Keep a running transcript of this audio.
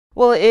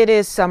Well, it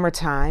is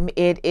summertime.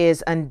 It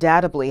is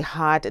undoubtedly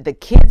hot. The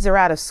kids are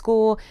out of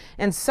school,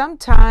 and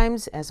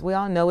sometimes, as we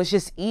all know, it's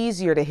just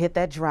easier to hit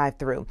that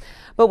drive-through.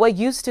 But what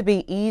used to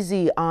be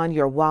easy on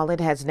your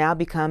wallet has now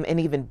become an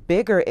even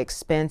bigger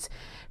expense.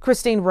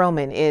 Christine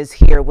Roman is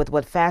here with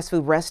what fast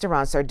food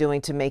restaurants are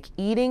doing to make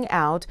eating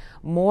out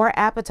more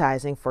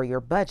appetizing for your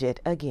budget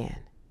again.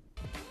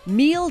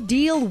 Meal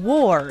deal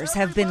wars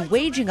have been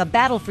waging a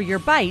battle for your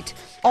bite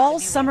all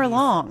summer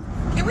long.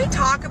 Can we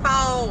talk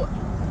about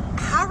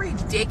how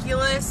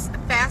ridiculous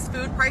fast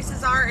food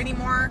prices are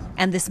anymore?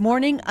 And this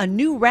morning, a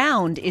new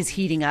round is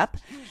heating up.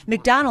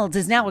 McDonald's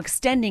is now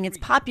extending its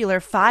popular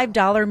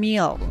 $5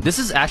 meal. This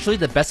is actually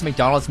the best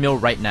McDonald's meal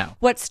right now.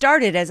 What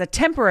started as a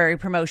temporary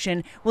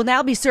promotion will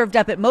now be served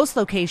up at most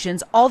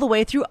locations all the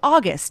way through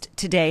August,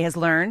 Today has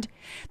learned.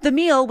 The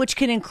meal, which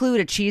can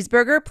include a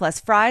cheeseburger plus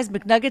fries,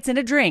 McNuggets, and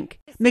a drink.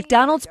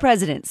 McDonald's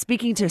president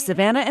speaking to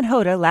Savannah and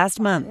Hoda last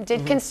month.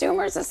 Did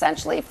consumers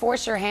essentially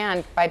force your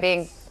hand by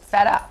being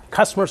fed up?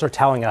 Customers are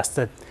telling us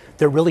that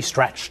they're really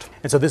stretched.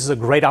 And so this is a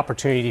great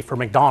opportunity for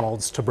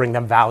McDonald's to bring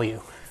them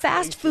value.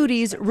 Fast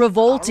foodies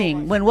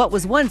revolting when what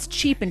was once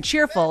cheap and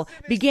cheerful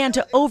began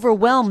to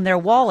overwhelm their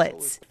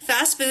wallets.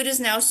 Fast food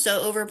is now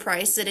so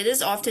overpriced that it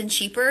is often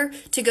cheaper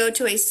to go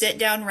to a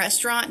sit-down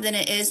restaurant than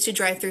it is to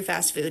drive through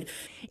fast food.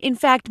 In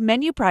fact,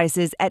 menu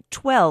prices at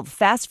 12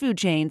 fast food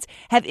chains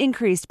have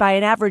increased by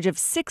an average of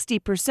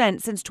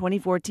 60% since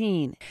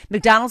 2014.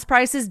 McDonald's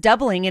prices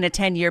doubling in a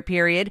 10-year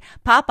period,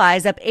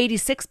 Popeyes up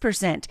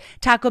 86%,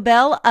 Taco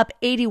Bell up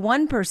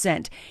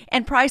 81%,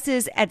 and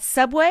prices at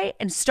Subway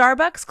and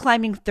Starbucks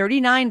climbing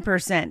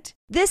 39%.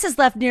 This has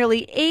left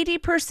nearly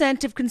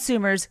 80% of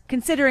consumers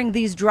considering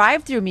these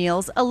drive-through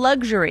meals a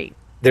luxury.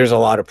 There's a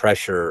lot of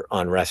pressure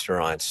on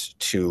restaurants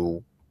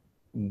to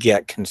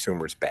get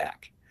consumers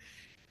back.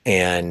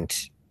 And,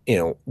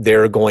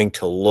 they're going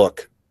to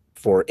look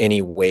for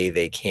any way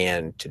they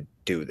can to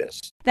do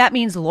this. That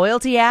means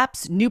loyalty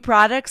apps, new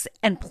products,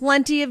 and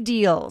plenty of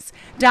deals.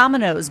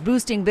 Domino's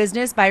boosting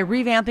business by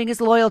revamping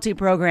its loyalty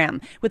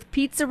program, with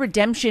pizza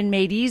redemption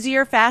made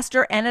easier,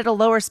 faster, and at a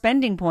lower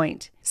spending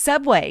point.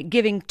 Subway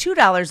giving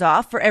 $2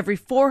 off for every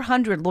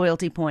 400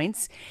 loyalty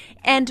points,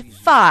 and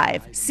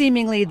 5,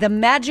 seemingly the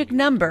magic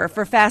number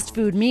for fast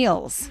food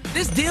meals.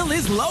 This deal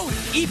is loaded,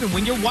 even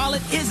when your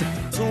wallet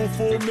isn't. 2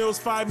 full meals,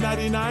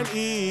 $5.99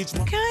 each.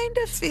 Kind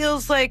of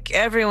feels like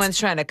everyone's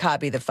trying to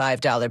copy the $5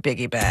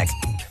 biggie bag.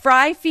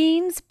 Fry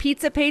fiends,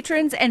 pizza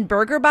patrons, and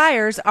burger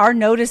buyers are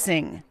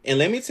noticing. And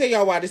let me tell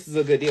y'all why this is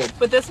a good deal.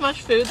 With this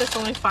much food that's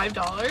only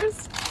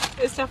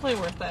 $5, it's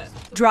definitely worth it.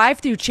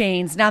 Drive-through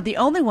chains, not the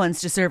only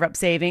ones to serve up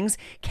savings.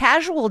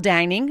 Casual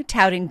dining,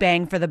 touting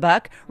bang for the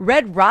buck.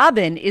 Red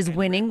Robin is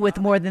winning with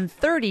more than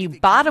 30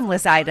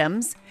 bottomless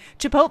items.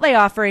 Chipotle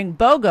offering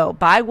BOGO,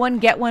 buy one,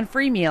 get one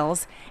free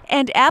meals.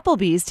 And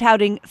Applebee's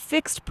touting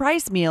fixed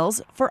price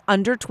meals for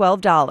under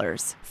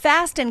 $12.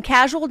 Fast and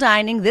casual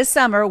dining this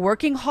summer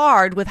working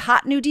hard with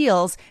hot new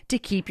deals to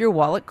keep your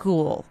wallet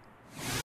cool.